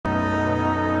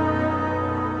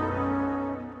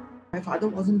My father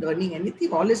wasn't earning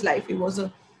anything all his life. He was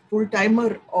a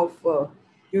full-timer of,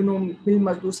 Mil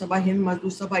Mazdoor Sabha, Hind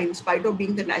Mazdoor Sabha, in spite of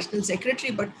being the national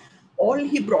secretary. But all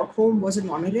he brought home was an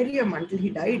honorarium until he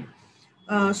died.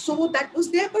 So that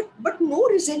was there, but no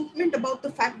resentment about the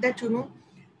fact that,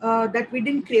 that we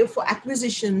didn't crave for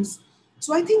acquisitions.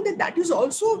 So I think that that is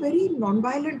also a very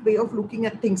non-violent way of looking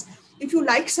at things. If you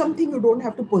like something, you don't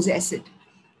have to possess it.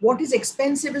 What is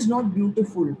expensive is not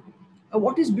beautiful.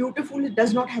 What is beautiful, it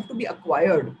does not have to be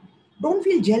acquired. Don't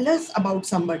feel jealous about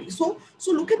somebody. So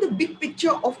look at the big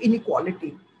picture of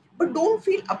inequality, but don't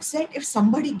feel upset if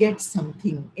somebody gets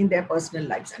something in their personal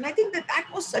lives. And I think that that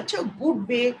was such a good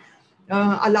way,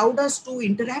 allowed us to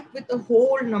interact with a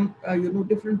whole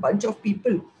different bunch of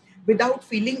people without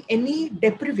feeling any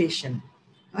deprivation,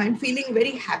 and feeling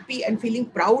very happy and feeling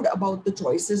proud about the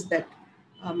choices that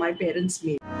my parents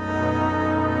made.